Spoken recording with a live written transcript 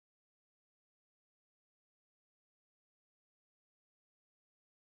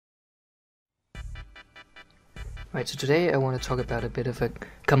Right, so today I want to talk about a bit of a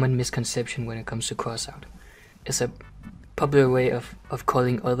common misconception when it comes to crossout. It's a popular way of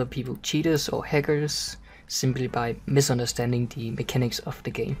calling other people cheaters or hackers simply by misunderstanding the mechanics of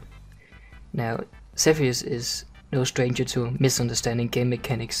the game. Now, Sethioz is no stranger to misunderstanding game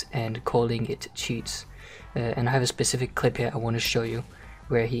mechanics and calling it cheats. And I have a specific clip here I want to show you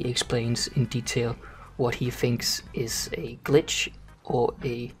where he explains in detail what he thinks is a glitch or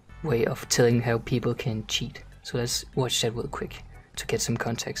a way of telling how people can cheat. So let's watch that real quick to get some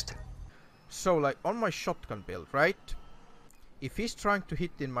context. So like on my shotgun build, right? If he's trying to hit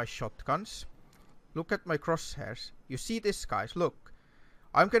in my shotguns, look at my crosshairs. You see this, guys, look.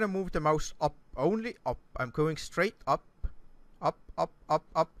 I'm gonna move the mouse up, only up. I'm going straight up, up, up, up,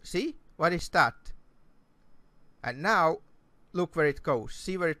 up. See? What is that? And now, look where it goes.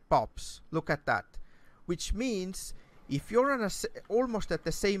 See where it pops. Look at that. Which means if you're on almost at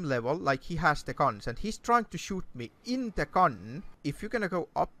the same level, like he has the guns, and he's trying to shoot me in the gun, if you're gonna go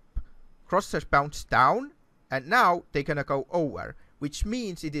up, crosshairs bounce down, and now they're gonna go over, which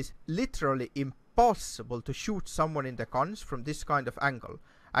means it is literally impossible to shoot someone in the guns from this kind of angle.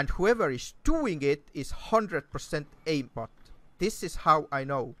 And whoever is doing it is 100% aimbot. This is how I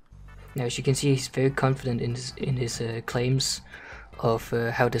know. Now, as you can see, he's very confident in his claims of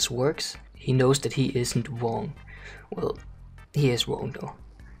how this works. He knows that he isn't wrong. Well, he is wrong though,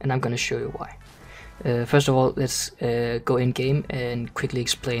 and I'm gonna show you why. First of all, let's go in game and quickly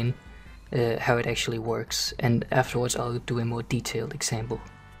explain how it actually works, and afterwards I'll do a more detailed example.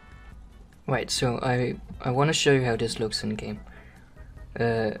 Right, so I want to show you how this looks in game.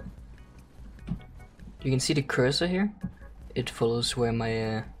 You can see the cursor here. It follows where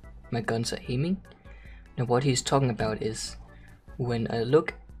my guns are aiming. Now what he's talking about is when I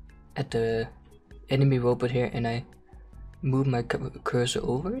look at the enemy robot here and I move my cursor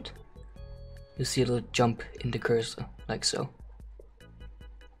over it, you see a little jump in the cursor, like so.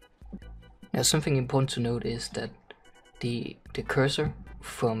 Now something important to note is that the cursor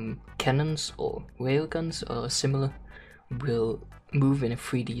from cannons or railguns or similar will move in a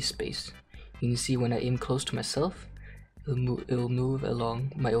 3D space. You can see when I aim close to myself, it will move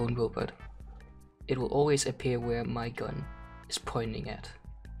along my own robot. It will always appear where my gun is pointing at.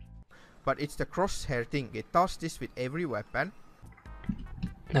 But it's the crosshair thing. It does this with every weapon.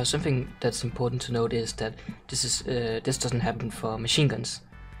 Now something that's important to note is that this doesn't happen for machine guns.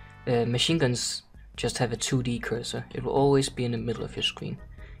 Machine guns just have a 2D cursor. It will always be in the middle of your screen.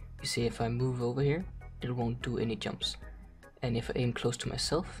 You see, if I move over here, it won't do any jumps. And if I aim close to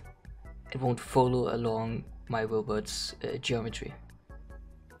myself, it won't follow along my robot's geometry.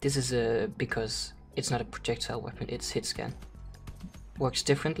 This is because it's not a projectile weapon, it's hit scan. Works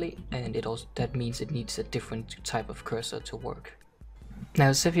differently, and that means it needs a different type of cursor to work. Now,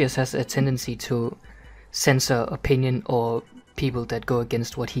 Sethioz has a tendency to censor opinion or people that go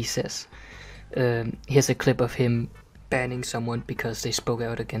against what he says. Here's a clip of him banning someone because they spoke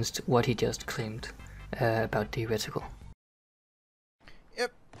out against what he just claimed about the reticle.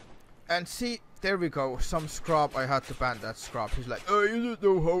 Yep. And see, there we go. Some scrub, I had to ban that scrub. He's like, oh, you don't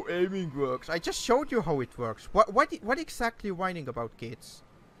know how aiming works. I just showed you how it works. What exactly are you whining about, kids?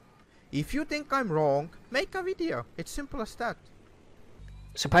 If you think I'm wrong, make a video. It's simple as that.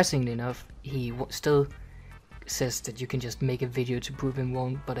 Surprisingly enough, he still says that you can just make a video to prove him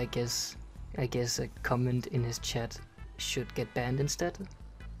wrong, but I guess a comment in his chat should get banned instead.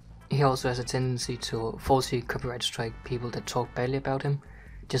 He also has a tendency to falsely copyright strike people that talk badly about him,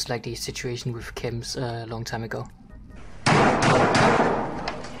 just like the situation with Chems a long time ago.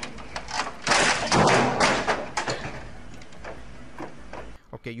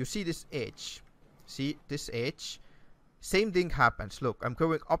 Okay, you see this edge. See this edge? Same thing happens. Look, I'm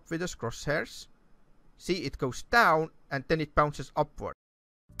going up with the crosshairs. See, it goes down and then it bounces upward.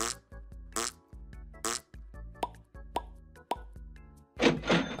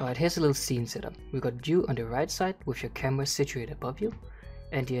 Alright, here's a little scene setup. We've got you on the right side with your camera situated above you,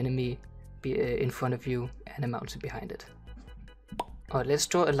 and the enemy in front of you and a mountain behind it. Alright, let's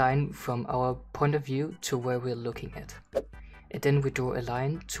draw a line from our point of view to where we're looking at. And then we draw a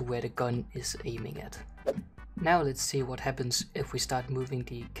line to where the gun is aiming at. Now let's see what happens if we start moving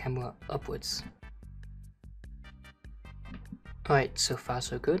the camera upwards. Alright, so far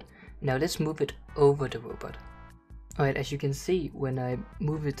so good. Now let's move it over the robot. Alright, as you can see, when I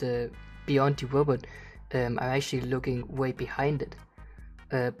move it beyond the robot, I'm actually looking way behind it.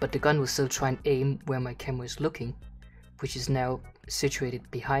 But the gun will still try and aim where my camera is looking, which is now situated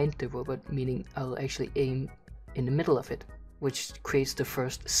behind the robot, meaning I'll actually aim in the middle of it, which creates the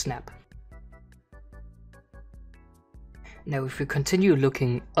first snap. Now if we continue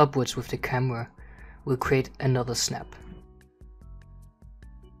looking upwards with the camera, will create another snap.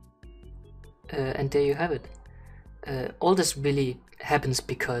 And there you have it. All this really happens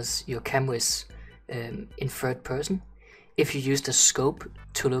because your camera is in third person. If you used a scope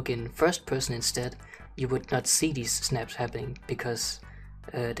to look in first person instead, you would not see these snaps happening because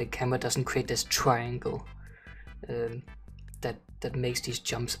the camera doesn't create this triangle that makes these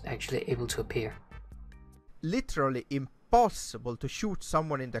jumps actually able to appear. Literally impossible to shoot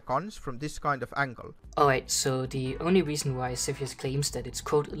someone in the guns from this kind of angle. Alright, so the only reason why Sethioz claims that it's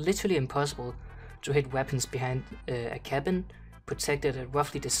quote literally impossible to hit weapons behind a cabin protected at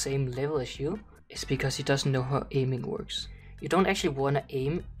roughly the same level as you is because he doesn't know how aiming works. You don't actually want to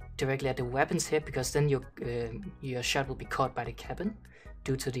aim directly at the weapons here because then your shot will be caught by the cabin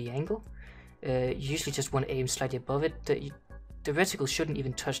due to the angle. You usually just want to aim slightly above it. The reticle shouldn't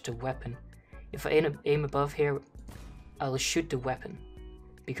even touch the weapon. If I aim above here, I'll shoot the weapon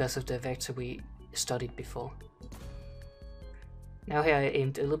because of the vector we studied before. Now here I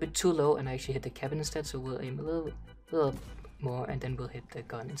aimed a little bit too low and I actually hit the cabin instead, so we'll aim a little more and then we'll hit the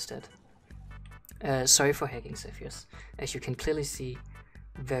gun instead. Sorry for hacking, Sethioz. As you can clearly see,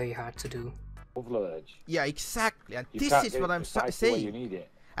 very hard to do. Yeah, exactly, and this is what I'm saying.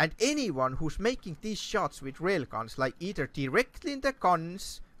 And anyone who's making these shots with railguns, like either directly in the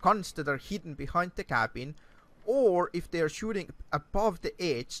guns that are hidden behind the cabin, or if they are shooting above the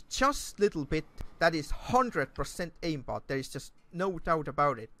edge just little bit, that is 100% aimbot. There is just no doubt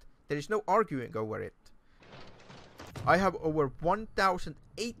about it. There is no arguing over it. I have over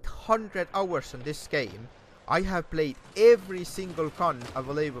 1,800 hours on this game. I have played every single gun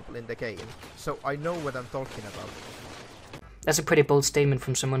available in the game, so I know what I'm talking about. That's a pretty bold statement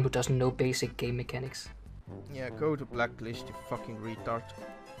from someone who doesn't know basic game mechanics. Yeah, go to blacklist, you fucking retard.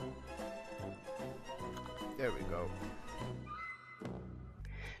 There we go.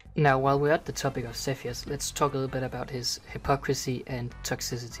 Now, while we're at the topic of Sethioz, let's talk a little bit about his hypocrisy and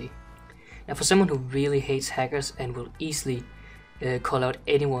toxicity. Now, for someone who really hates hackers and will easily call out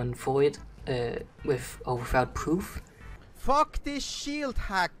anyone for it with or without proof. Fuck this shield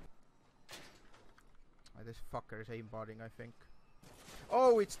hack! This fucker is aimbotting, I think.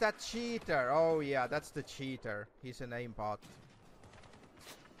 Oh, it's that cheater! Oh yeah, that's the cheater. He's an aimbot.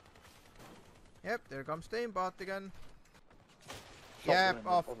 Yep, there comes the aimbot again. Yep,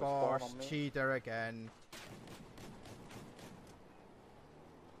 of course, cheater again.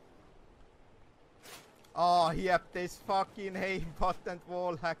 Oh, yep, this fucking aimbot and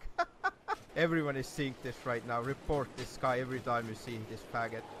wall hack. Everyone is seeing this right now. Report this guy every time you see this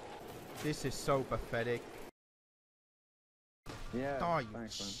faggot. This is so pathetic. Yeah, oh, you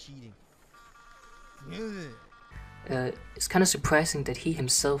thanks, cheating. It's kind of surprising that he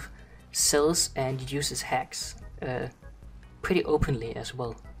himself sells and uses hacks pretty openly as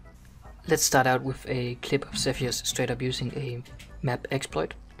well. Let's start out with a clip of Sethioz straight up using a map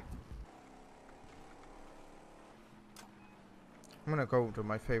exploit. I'm gonna go to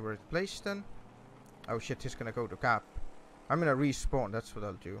my favorite place then. Oh shit, he's gonna go to cap. I'm gonna respawn, that's what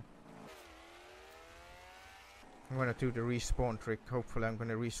I'll do. I'm gonna do the respawn trick. Hopefully I'm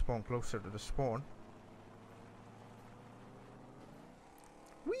gonna respawn closer to the spawn.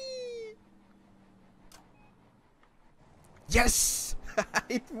 Whee! Yes!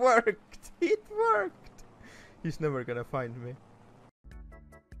 It worked! It worked! He's never gonna find me.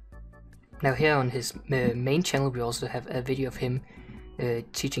 Now here on his main channel we also have a video of him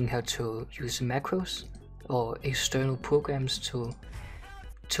teaching how to use macros or external programs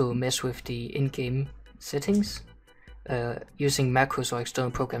to mess with the in-game settings. Using macros or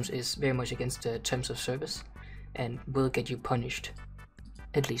external programs is very much against the terms of service and will get you punished,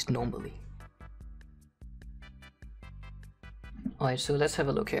 at least normally. Alright, so let's have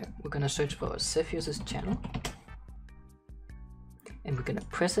a look here. We're gonna search for Sethioz' channel and we're gonna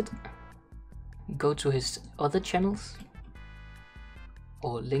press it, go to his other channels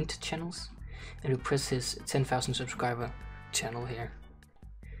or linked channels, and we press his 10,000 subscriber channel here.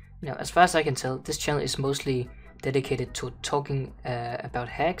 Now, as far as I can tell, this channel is mostly dedicated to talking about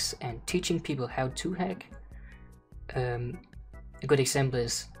hacks and teaching people how to hack. A good example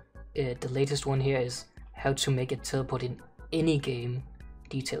is the latest one here is how to make a teleport in any game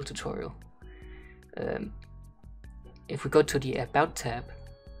detailed tutorial. If we go to the About tab,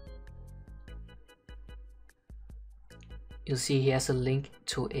 you'll see he has a link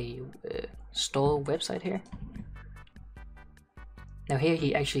to a store website here. Now here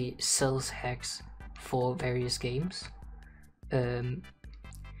he actually sells hacks for various games. He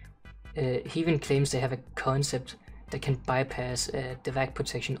even claims they have a concept that can bypass the VAC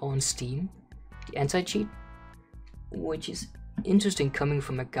protection on Steam, the anti-cheat, which is interesting coming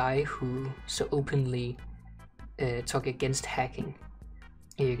from a guy who so openly talk against hacking.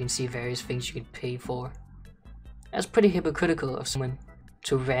 Here you can see various things you can pay for. That's pretty hypocritical of someone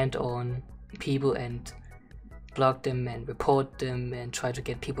to rant on people and block them and report them and try to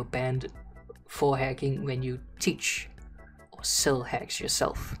get people banned for hacking when you teach or sell hacks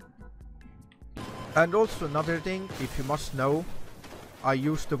yourself. And also another thing, if you must know, I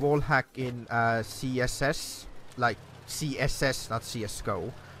use the wall hack in CSS, like CSS, not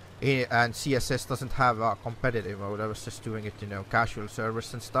CSGO. And CSS doesn't have a competitive mode. I was just doing it, you know, casual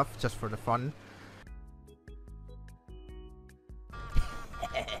servers and stuff, just for the fun.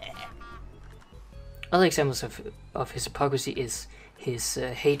 Other examples of his hypocrisy is his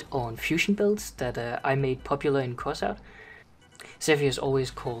hate on fusion builds that I made popular in Crossout. Sethioz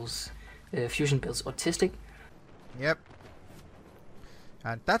always calls fusion builds autistic. Yep.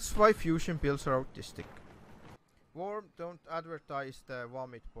 And that's why fusion builds are autistic. Worm, don't advertise the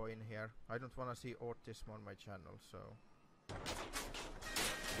vomit boy in here. I don't want to see autism on my channel, so...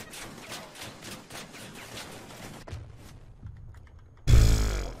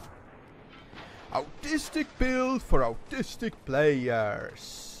 Autistic build for autistic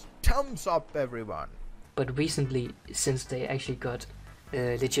players. Thumbs up, everyone. But recently, since they actually got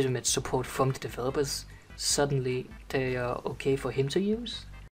legitimate support from the developers, suddenly they are okay for him to use.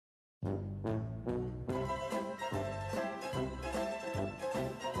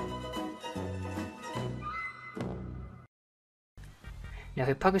 Now,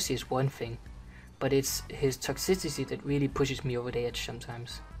 hypocrisy is one thing, but it's his toxicity that really pushes me over the edge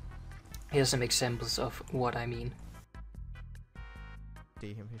sometimes. Here's some examples of what I mean.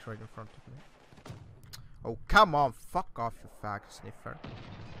 See him, he's right in front of me. Oh, come on, fuck off, you fag sniffer.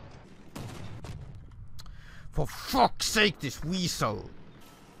 For fuck's sake, this weasel!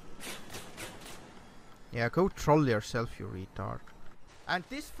 Yeah, go troll yourself, you retard. And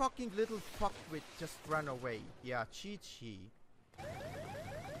this fucking little fuckwit just ran away. Yeah, cheat she.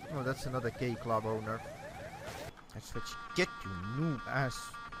 Oh, that's another gay club owner. That's what you get, you noob ass.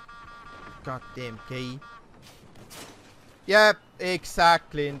 Goddamn gay. Yep,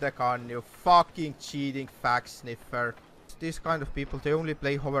 exactly in the gun, you fucking cheating fag sniffer. These kind of people, they only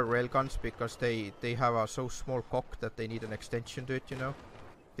play hover railguns because they have a so small cock that they need an extension to it, you know.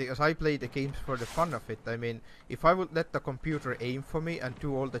 Because I play the games for the fun of it. I mean, if I would let the computer aim for me and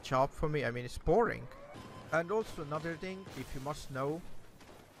do all the job for me, I mean, it's boring. And also another thing, if you must know,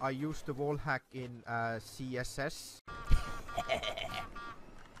 I use the wall hack in CSS.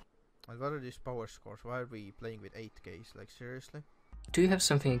 And what are these power scores? Why are we playing with 8 gays? Like, seriously? Do you have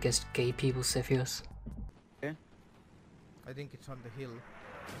something against gay people, Sethioz? Yeah. I think it's on the hill.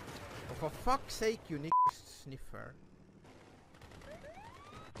 Oh, for fuck's sake, you sniffer.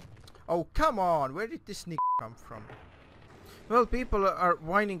 Oh, come on! Where did this come from? Well, people are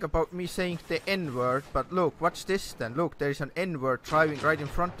whining about me saying the N-word, but look, what's this then? Look, there's an N-word driving right in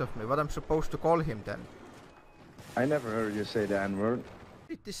front of me. What am I supposed to call him then? I never heard you say the N-word.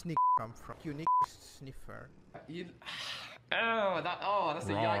 Where did this come from? You sniffer. That's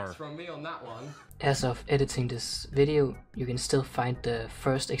a yikes from me on that one. As of editing this video, you can still find the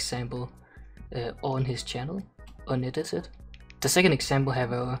first example on his channel, unedited. The second example,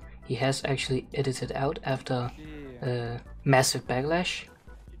 however, he has actually edited out after massive backlash.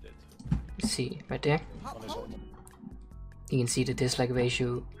 See, right there. You can see the dislike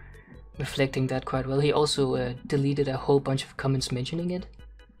ratio reflecting that quite well. He also deleted a whole bunch of comments mentioning it,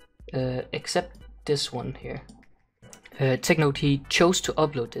 except this one here. Take note, he chose to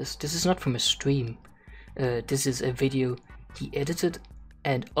upload this. This is not from a stream. This is a video he edited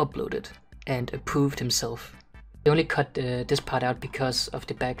and uploaded and approved himself. He only cut this part out because of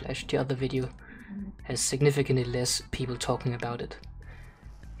the backlash. The other video has significantly less people talking about it.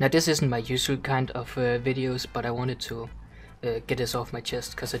 Now, this isn't my usual kind of videos, but I wanted to get this off my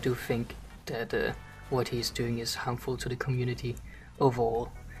chest because I do think that what he's doing is harmful to the community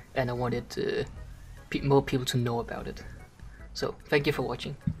overall, and I wanted more people to know about it. So, thank you for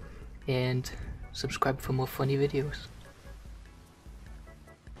watching, and subscribe for more funny videos.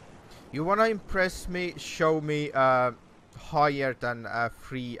 You wanna impress me? Show me higher than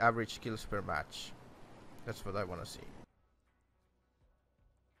 3 average kills per match. That's what I wanna see.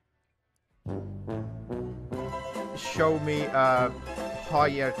 Show me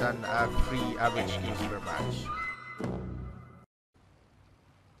higher than 3 average kills per match.